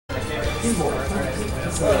Alright,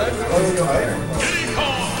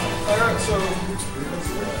 so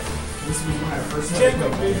this was when I first met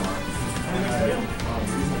him.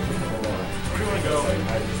 Where do you want to go?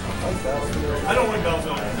 I don't like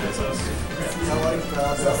Battlefield. I like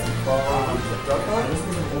basketball.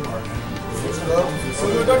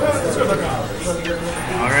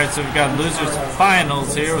 Alright, so we've got losers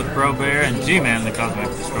finals here with Brobear and G-Man, the Cosmic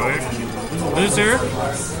Destroyer. Loser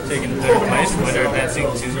taking third place, winner advancing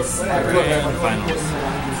to the grand finals.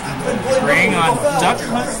 Bring on Duck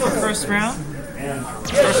Hunt for the first round.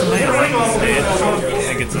 Personally, I like this stage. I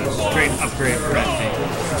think it's a great upgrade for that team.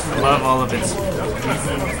 I love all of its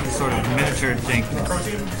sort of miniature dankness.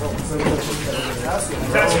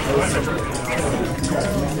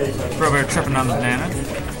 Brobear tripping on the banana.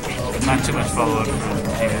 Not too much follow-up from the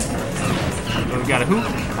team. But we've got a hoop,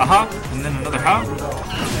 a hop, and then another hop.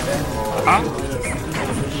 Hop.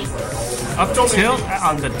 Up tilt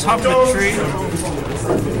on the top of the tree.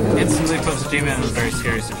 Instantly puts the G-Man in a very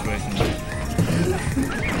scary situation.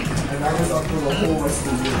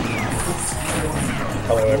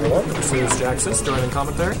 Hello everyone, this is Jaxus joining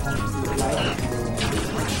commentary.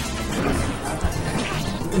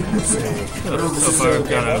 So far we've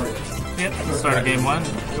got a start of game one.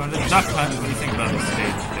 Going to Duck Hunt. What do you think about this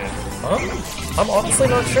stage, Jay? I'm honestly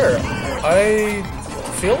not sure. I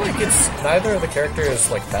feel like it's neither of the characters'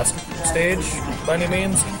 like best stage by any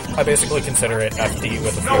means. I basically consider it FD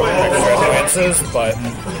with a few extra nuances, but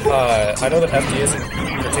I know that FD isn't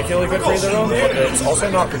particularly good for either of them, but it's also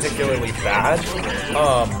not particularly bad.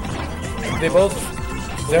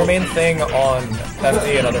 Their main thing on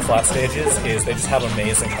FD and other flat stages is they just have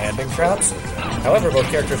amazing landing traps. However, both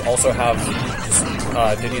characters also have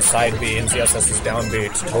Diddy's side B and CSS's down B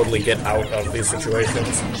to totally get out of these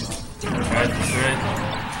situations.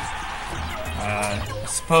 I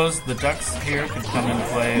suppose the ducks here could come into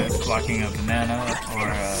play blocking a banana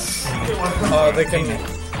or they can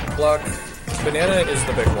block. Banana is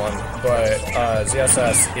the big one, but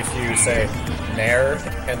ZSS, if you say Nair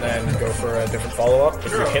and then go for a different follow-up,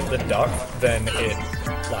 if you hit the duck, then it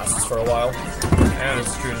lasts for a while. Yeah,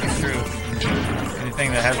 that's true, that's true.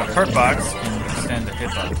 Anything that has a perk box can extend the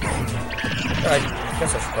hitbox. I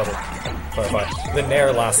guess I should probably clarify. The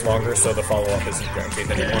Nair lasts longer, so the follow-up isn't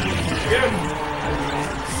guaranteed anymore.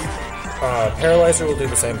 Paralyzer will do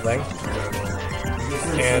the same thing.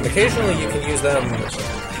 And occasionally you can use them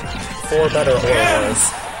for better or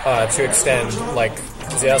worse to extend, like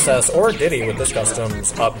ZSS or Diddy with this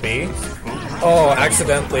custom's up B. Oh,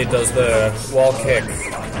 accidentally does the wall kick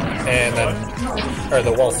and then, or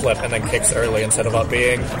the wall flip and then kicks early instead of up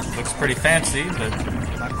being. Looks pretty fancy, but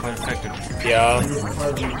not quite effective. Yeah.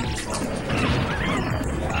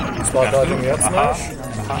 Spot dodging the up smash.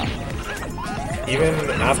 Even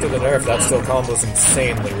after the nerf, that still combos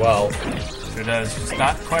insanely well. Sure does. Just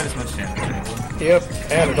not quite as much damage. Yep,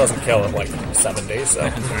 and it doesn't kill in like 7 days, so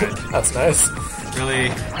that's nice.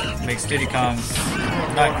 Really makes Diddy Kong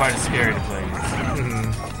not quite as scary to play.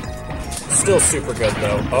 Still super good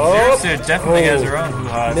though. Oh, Seriously, definitely has her own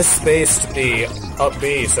hoo-ha. Misspaced the up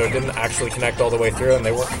B, so it didn't actually connect all the way through, and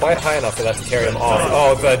they weren't quite high enough for that to carry him off.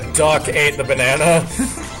 Oh, the duck ate the banana.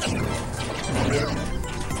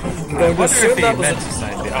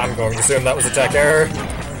 I'm going to assume that was a tech error.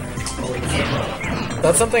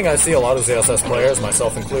 That's something I see a lot of ZSS players,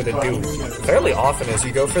 myself included, do fairly often is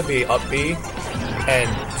you go for the up B and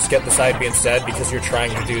just get the side B instead because you're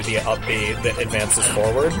trying to do the up B that advances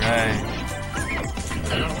forward. Right.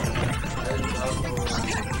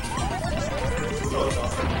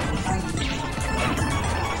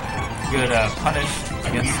 Good punish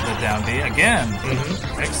against the down B again.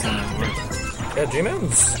 Excellent work. Yeah,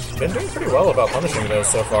 G-Man's been doing pretty well about punishing those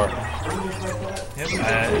so far. Yep,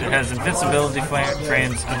 it has invincibility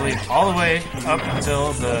frames, I believe, all the way up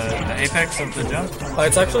until the apex of the jump.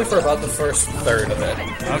 It's actually for about the first third of it.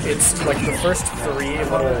 Okay. It's like the first 3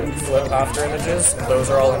 little flip after images, those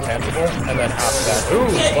are all intangible, and then after that, ooh,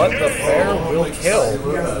 but the fair will kill.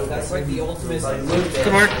 That's like the ultimate.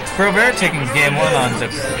 Good work, Brobear taking game 1 on the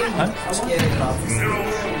hunt.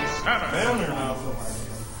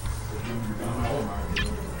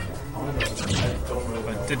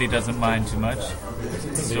 But Diddy doesn't mind too much.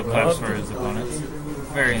 Still claps for his opponents.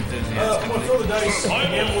 Very enthusiastically. I'm gonna throw the dice.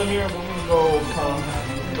 Gambling here, but I'm gonna go.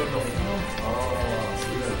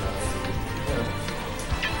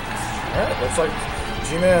 Alright, looks like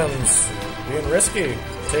G-Man's being risky,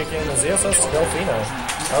 taking ZSS Delfino.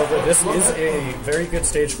 However, this is a very good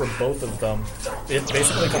stage for both of them. It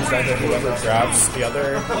basically comes down to whoever grabs the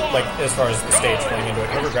other, like as far as the stage playing into it,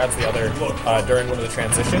 whoever grabs the other during one of the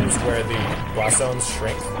transitions where the blast zones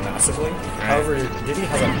shrink massively. However, Diddy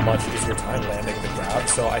has a much easier time landing the grab,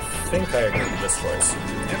 so I think I agree with this choice.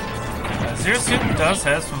 Zero Suit does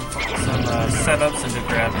have some setups into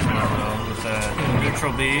grabs as well, with a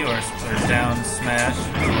neutral B or down smash,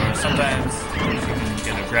 or sometimes you can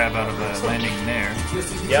get a grab out of a landing there.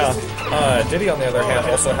 Yeah, Diddy on the other hand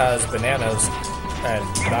also has bananas and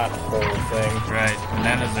that whole thing. Right,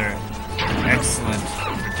 bananas are excellent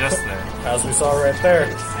for just there. As we saw right there.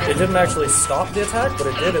 It didn't actually stop the attack, but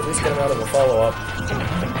it did at least get him out of the follow-up.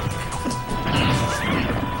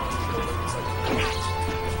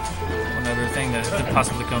 Thing that could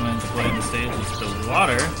possibly come into play in the stage is the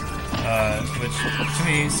water, which to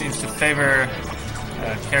me seems to favor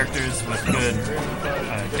characters with good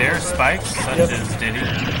dare spikes, such as Diddy,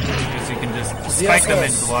 because you can just spike them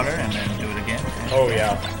into the water and then do it again. Oh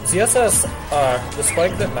yeah. ZSS, the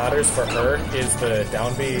spike that matters for her is the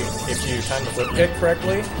down B. If you time the flip kick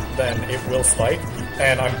correctly, then it will spike.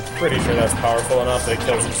 And I'm pretty sure that's powerful enough that it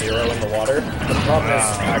kills Zero in the water. The problem is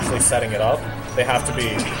actually setting it up. They have to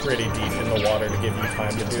be pretty deep in the water to give you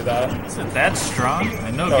time to do that. Is it that strong? I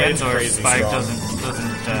know Genzor's spike doesn't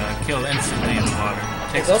kill instantly in the water.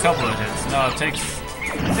 It takes a couple of hits. No, it takes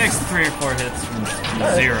 3 or 4 hits from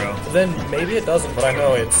Zero. Then maybe it doesn't, but I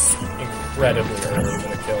know it's incredibly early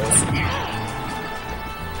that it kills.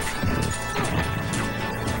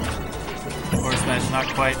 Forward smash not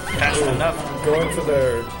quite fast enough. Going for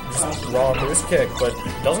the raw boost kick, but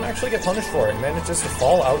doesn't actually get punished for it. Manages to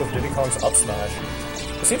fall out of Diddy Kong's up smash.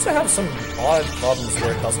 It seems to have some odd problems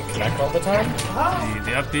where it doesn't connect all the time.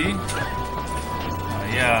 The up B?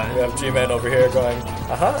 Yeah. We have G-Man over here going,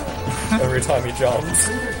 aha, every time he jumps.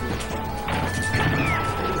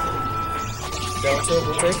 Down tilt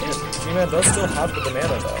will take it. G-Man does still have the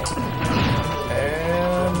banana though.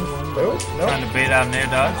 And... oh, no. Trying to bait out an air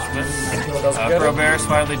dodge, but Brobear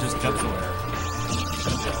smartly just jumps away.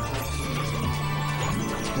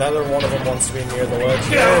 Neither one of them wants to be near the ledge.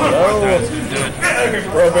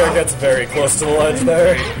 Brobear gets very close to the ledge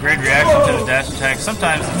there. Great reaction to the dash attack.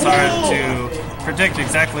 Sometimes it's hard to predict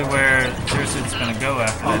exactly where Zero Suit's going to go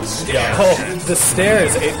after that. Yeah, oh, the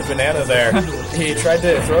stairs ate the banana there. He tried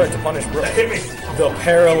to throw it to punish Bro. The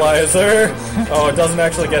paralyzer. Oh, it doesn't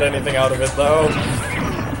actually get anything out of it though.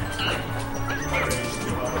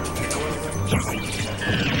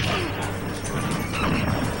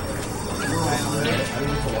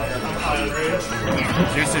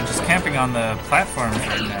 Zeus are just camping on the platforms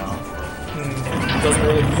right now. Doesn't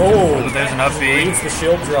really. Oh, there's an up B. Leaves the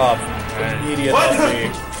shield drop. Immediate up B.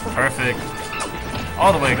 Perfect.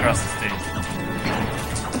 All the way across the stage.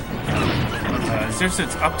 Zeus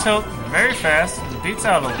up tilt very fast. Beats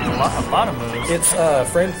out a lot of moves. It's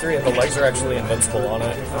frame 3 and the legs are actually invincible on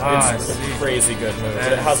it. It's a crazy good move.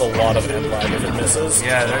 It has a lot of end lag if it misses.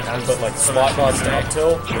 Yeah, but like spot dodge to up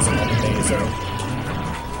tilt is amazing.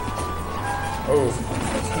 Oh,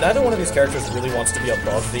 neither one of these characters really wants to be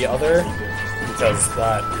above the other, because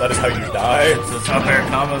that is how you die. So top air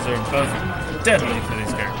combos are both deadly for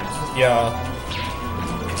these characters. Yeah.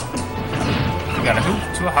 You got a hoop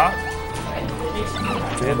to a hop.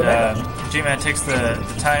 And G-Man takes the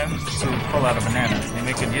time to pull out a banana. They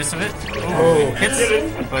make good use of it. Ooh, hits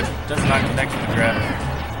it, but does not connect with the grab.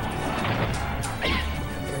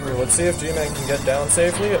 Let's see if G-Man can get down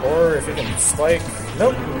safely, or if he can spike.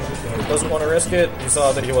 Nope. Doesn't want to risk it. He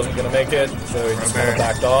saw that he wasn't going to make it, so he just kind of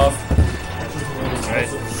backed off. Right.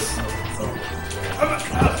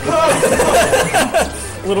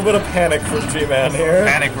 A little bit of panic from G-Man here.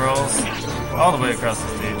 Panic rolls all the way across the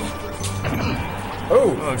stage.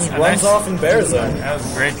 Oh, he runs off and bears him. That was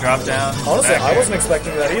a great drop down. Honestly, I wasn't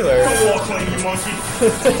expecting that either.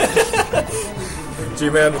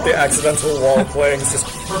 G-Man with the accidental wall playing just...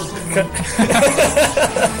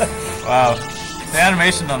 Wow. The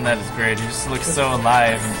animation on that is great. He just looks so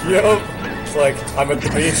alive. Yep. It's like, I'm at the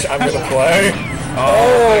beach, I'm gonna play.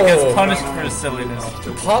 Oh, it gets punished for his silliness.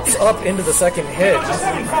 Pops up into the second hit.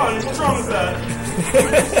 What's wrong with that?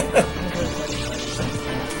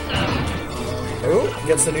 Ooh,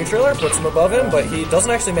 gets the neutraler, puts him above him, but he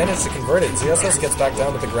doesn't actually manage to convert it. ZSS gets back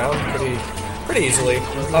down to the ground pretty easily.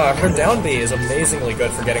 Her down B is amazingly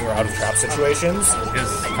good for getting her out of trap situations.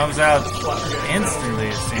 It comes out instantly,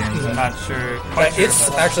 it seems. I'm not sure. It's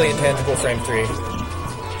actually intangible frame 3.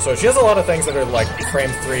 So she has a lot of things that are like frame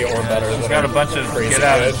 3 or better. She's got a bunch of get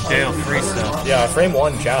out of jail free stuff. Yeah, frame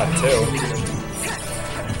 1 jab too.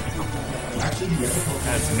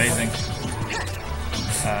 That's amazing.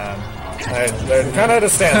 They're kind of at a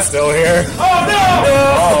standstill here. Oh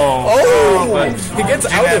no! Oh! He gets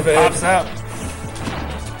out of it. Pops out.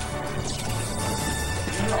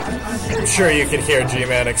 I'm sure you could hear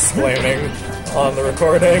G-Man exclaiming on the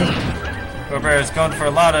recording. Brobear is going for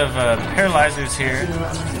a lot of paralyzers here.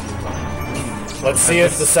 Let's see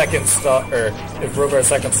if the second stock, or if Brobear's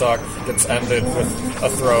second stock gets ended with a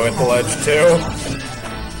throw at the ledge too.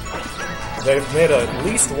 They've made at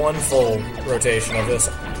least one full rotation of this.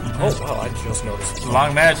 Oh wow, I just noticed.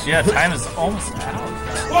 Long match, yeah, time is almost out.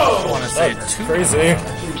 Whoa! I want to say That's 2. crazy.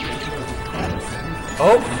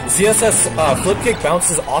 Oh, CSS flip kick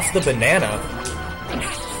bounces off the banana.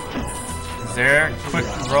 Is there a quick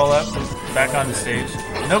roll up back on the stage?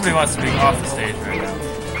 Nobody wants to be off the stage right now.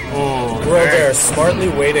 Oh, Brobear smartly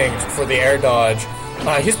waiting for the air dodge.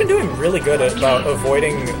 He's been doing really good about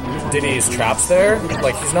avoiding Diddy's traps there.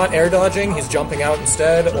 Like, he's not air dodging, he's jumping out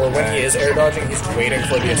instead, or when he is air dodging, he's waiting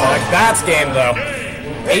for the attack. That's game, though.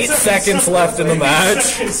 8 seconds left in the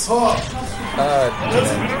match.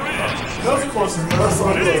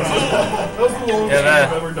 Yeah,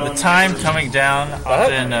 the time coming down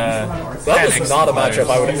often. That was not a matchup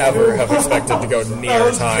I would ever have expected to go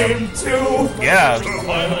near time. Yeah,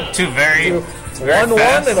 two very 1-1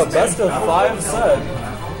 fast. in a best of 5 set.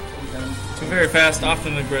 Two very fast,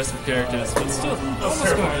 often aggressive characters, but still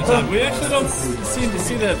scoring in time. We actually don't seem to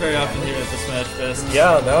see that very often here at the Smashfest.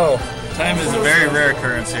 Yeah, no. Time is a very rare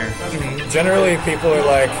occurrence here. Generally, people are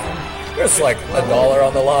like, there's like $1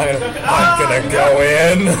 on the line. I'm gonna go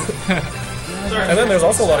in. And then there's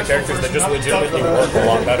also a lot of characters that just legitimately work a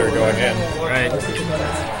lot better going in. Right.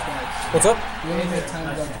 What's up?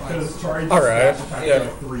 Alright. Yeah.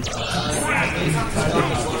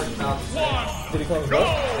 Did he call his bell?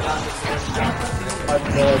 I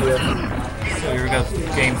have no idea. So here we got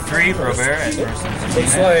game 3, Brobear and versus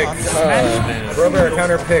Looks like Brobear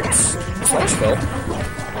counterpicked Smashville.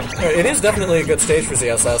 It is definitely a good stage for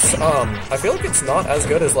ZSS. I feel like it's not as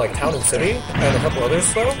good as like Town and City and a couple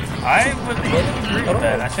others though. I would agree with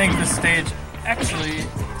that. I think this stage actually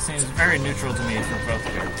seems very neutral to me for both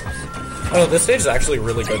characters. Oh, this stage is actually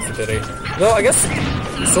really good for Diddy. Though I guess,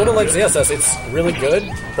 sort of like ZSS, it's really good,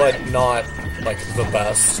 but not like the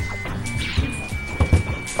best.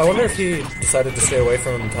 I wonder if he decided to stay away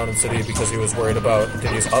from Town and City because he was worried about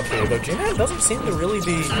Diddy's up B, though G-Man doesn't seem to really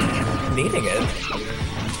be needing it.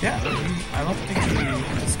 Yeah, I don't think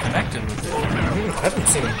he is connected with it. I haven't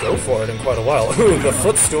seen him go for it in quite a while. Ooh, the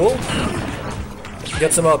footstool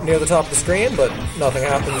gets him up near the top of the screen, but nothing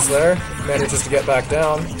happens there. Manages to get back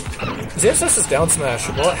down. ZSS's down smash,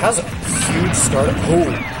 well, it has a huge startup.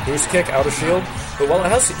 Ooh, boost kick out of shield. But while it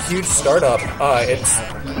has a huge startup, it's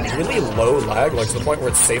really low lag, like to the point where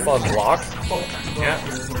it's safe on block. Yeah,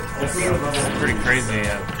 it's pretty crazy.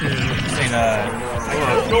 Seen a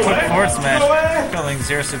quick forward smash killing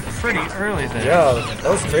Zersu pretty early there. Yeah,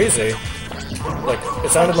 that was crazy. Like,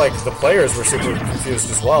 it sounded like the players were super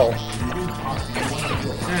confused as well.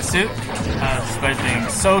 Zersu, despite being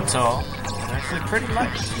so tall, is actually pretty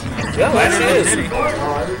light. Yeah, that she is.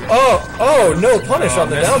 Oh, no punish on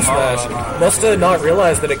the down smash. Must have not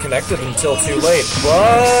realized that it connected until too late,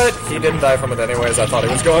 but he didn't die from it anyways. I thought he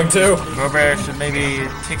was going to. Brobear should maybe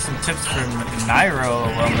take some tips from Nairo,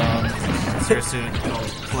 a well-known Zersu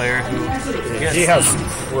player who He has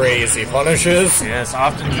crazy punishes. Yes,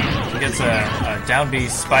 often gets a down B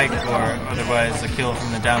spike or otherwise a kill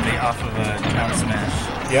from the down B off of a down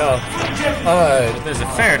smash. Yeah. There's a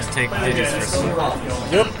fair to take Diddy's first.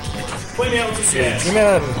 Yep.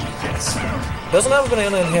 G-Man doesn't have a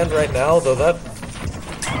banana in hand right now, though that...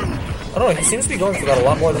 I don't know, he seems to be going for that a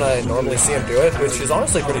lot more than I normally see him do it, which is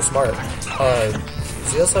honestly pretty smart.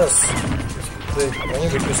 ZSS, the only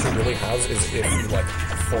weakness she really has is if you, like,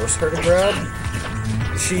 force her to grab.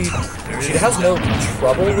 She has no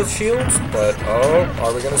trouble with shields, but, oh,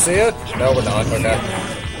 are we gonna see it? No, we're not, okay.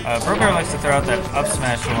 Brobear likes to throw out that up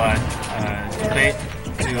smash a lot to bait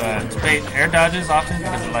air dodges often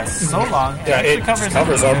because it lasts so long. Yeah, it covers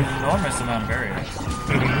them. An enormous amount of barrier.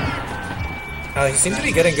 He seemed to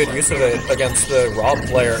be getting good use of it against the Rob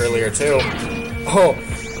player earlier too. Oh,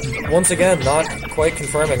 once again, not quite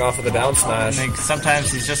confirming off of the down smash. I think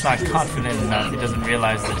sometimes he's just not confident enough. He doesn't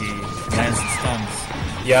realize that he lands the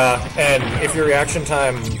stuns. Yeah, and if your reaction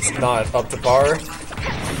time's not up to par,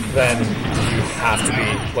 then you have to be,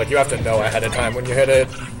 like, you have to know ahead of time when you hit it.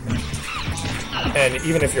 And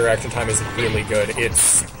even if your reaction time is really good,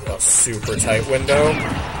 it's a super tight window.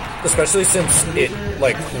 Especially since it,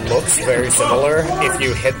 like, looks very similar if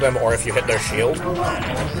you hit them or if you hit their shield.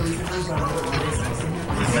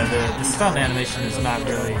 Yeah, the stun animation is not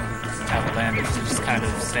really outlandish to just kind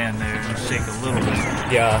of stand there and shake a little bit.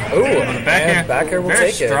 Yeah. Ooh, But the back air will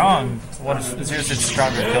very take strong. Here's its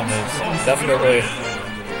stronger kill moves. Definitely.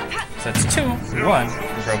 So that's 2-1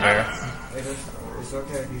 for Brobear. It's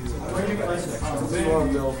okay.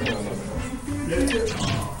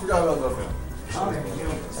 Forgot about that.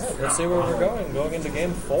 Let's see where we're going. Going into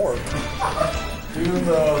game 4. Doing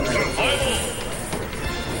the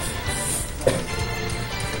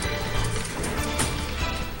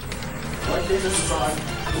What game is this on?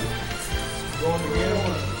 Going to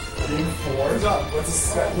game 4. What's up? What's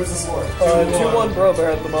the score? 2-1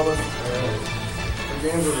 Brobear at the moment. The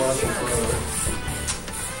games are lasting forever.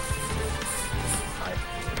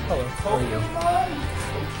 Hello. How are you?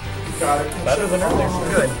 Got it. Better than earlier.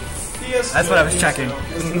 Good. That's what I was checking.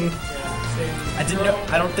 I didn't know.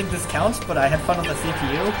 I don't think this counts, but I had fun with the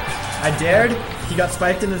CPU. I dared. He got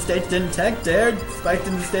spiked in the stage, didn't tech. Dared. Spiked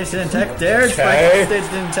in the stage, didn't tech. Dared. Spiked in the stage,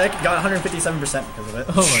 didn't tech. Got 157% because of it.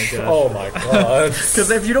 Oh my god. Oh my god. Because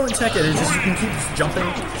if you don't tech it, it's just you can keep jumping,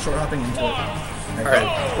 short hopping into it.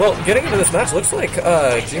 Alright, well, getting into this match, looks like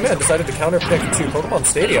G-Man decided to counterpick to Pokemon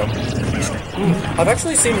Stadium. I've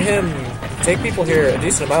actually seen him take people here a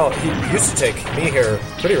decent amount. He used to take me here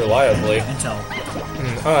pretty reliably. Until.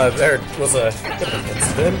 There was a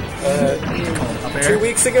incident 2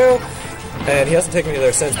 weeks ago, and he hasn't taken me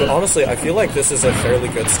there since, but honestly, I feel like this is a fairly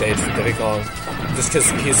good stage for Diddy Kong. Just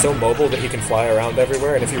because he's so mobile that he can fly around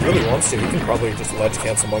everywhere, and if he really wants to, he can probably just ledge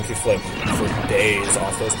cancel monkey flip for days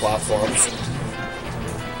off those platforms.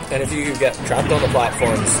 And if you get trapped on the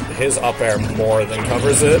platforms, his up air more than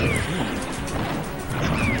covers it.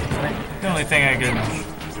 The only thing I could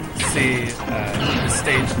see the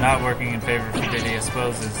stage not working in favor for Diddy, I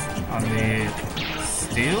suppose, is on the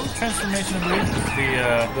steel transformation,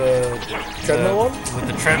 I believe. The treadmill one? With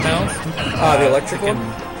the treadmills. The electric one?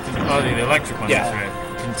 The electric one, Yeah. that's right.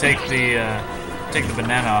 You can take the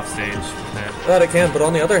banana off stage with that. That it can, but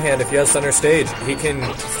on the other hand, if he has center stage, he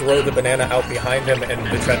can throw the banana out behind him and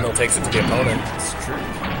the treadmill takes it to the opponent. That's true.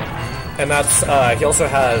 And that's, he also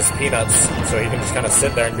has peanuts, so he can just kind of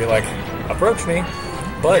sit there and be like, approach me.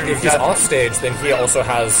 But if he's off stage, then he also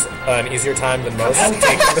has an easier time than most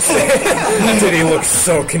taking the stage. Diddy looks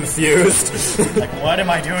so confused. Like, what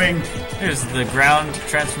am I doing? Here's the ground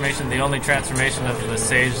transformation, the only transformation of the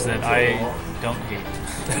stage that I don't hate.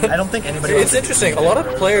 I don't think anybody. It's interesting. A lot of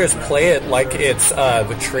players play it like it's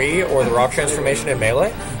the tree or the rock transformation in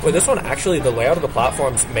Melee. With this one, actually, the layout of the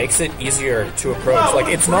platforms makes it easier to approach.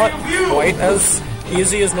 Like, it's not quite as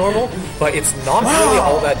easy as normal, but it's not really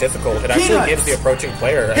all that difficult. It actually gives the approaching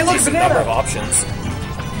player a decent number of options.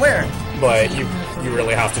 Where? But you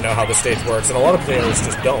really have to know how the stage works, and a lot of players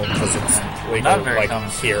just don't because it's legal like common.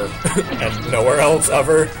 here and nowhere else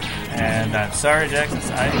ever. And I'm sorry, Jax,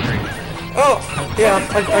 I agree. Oh, yeah,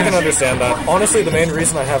 I can understand that. Honestly, the main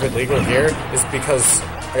reason I have it legal here is because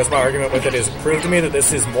I guess my argument with it is prove to me that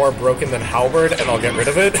this is more broken than Halberd, and I'll get rid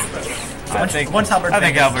of it. I think Halberd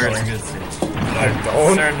Halberd's a good stage. I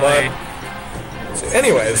don't. Certainly. But,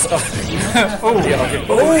 anyways, Oh, yeah,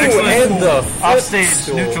 okay. And the offstage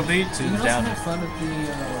footstool. neutral B to down. In front of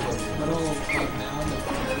the little mound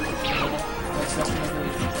that's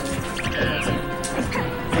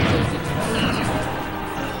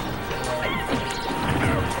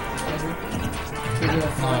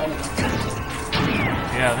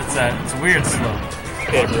Yeah, it's a weird slope.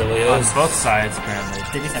 It really On is. both sides, apparently.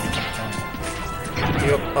 Diddy's having trouble telling.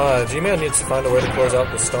 Yep, G-Man needs to find a way to close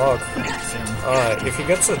out the stock. If he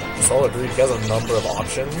gets a solid read, he has a number of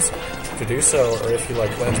options to do so, or if he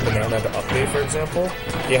like lands banana to up B, for example,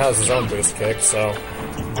 he has his own boost kick, so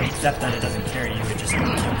Except that it doesn't carry you, it just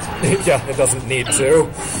yeah, it doesn't need to.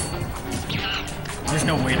 there's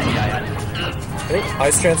no way that guy had to. Okay,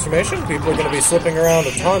 ice transformation, people are going to be slipping around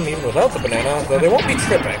a ton even without the banana, though they won't be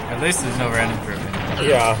tripping. At least there's no random tripping.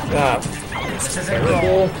 Yeah,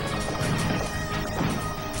 terrible.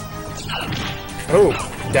 Oh,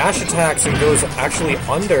 dash attacks and goes actually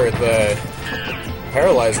under the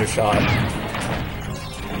paralyzer shot.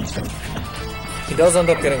 He does end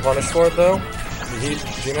up getting punished for it though.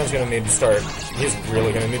 G-Man's gonna need to start. He's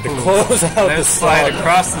really gonna need to close out the slide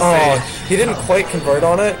across the stage. He didn't quite convert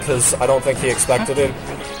on it because I don't think he expected it.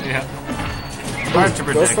 Yeah. Hard to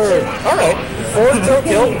Goes predict. for, alright, fourth throw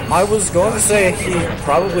kill. I was going to say he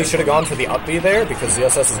probably should have gone for the up B there because the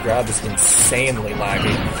SS's grab is insanely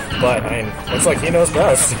laggy. But, I mean, looks like he knows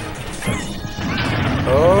best.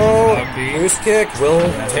 Oh, boost kick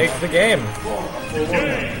will take the game.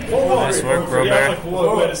 Nice work,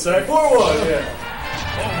 Brobear. Wait a sec. 4-1, yeah.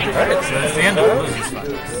 Alright, So that's the end of the losing spot.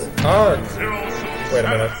 Wait a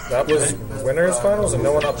minute. That was winners finals, and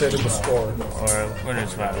no one updated the score. Or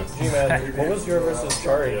winners finals. G-Man, what was your versus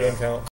Chari game count?